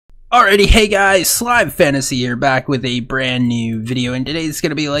Alrighty, hey guys, Slime Fantasy here, back with a brand new video, and today's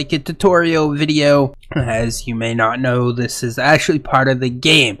gonna be like a tutorial video. As you may not know, this is actually part of the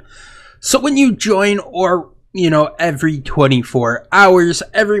game. So when you join, or every 24 hours,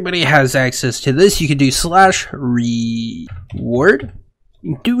 everybody has access to this. You can do /reward.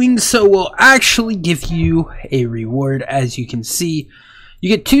 Doing so will actually give you a reward. As you can see, you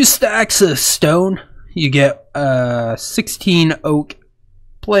get 2 stacks of stone, you get 16 oak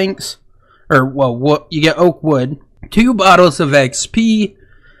planks, you get oak wood, 2 bottles of XP,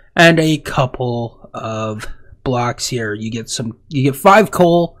 and a couple of blocks here. You get 5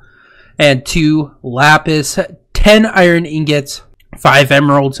 coal and 2 lapis, 10 iron ingots, 5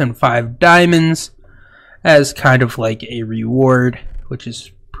 emeralds, and 5 diamonds as kind of like a reward, which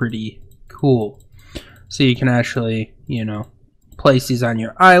is pretty cool. So you can actually, place these on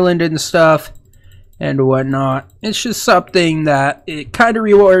your island and stuff and whatnot. It's just something that it kind of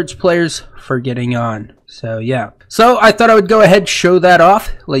rewards players for getting on. So yeah. So I thought I would go ahead and show that off.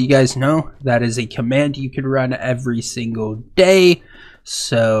 Let you guys know that is a command you can run every single day.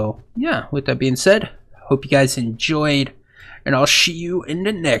 So yeah, with that being said, hope you guys enjoyed, and I'll see you in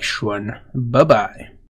the next one. Bye bye.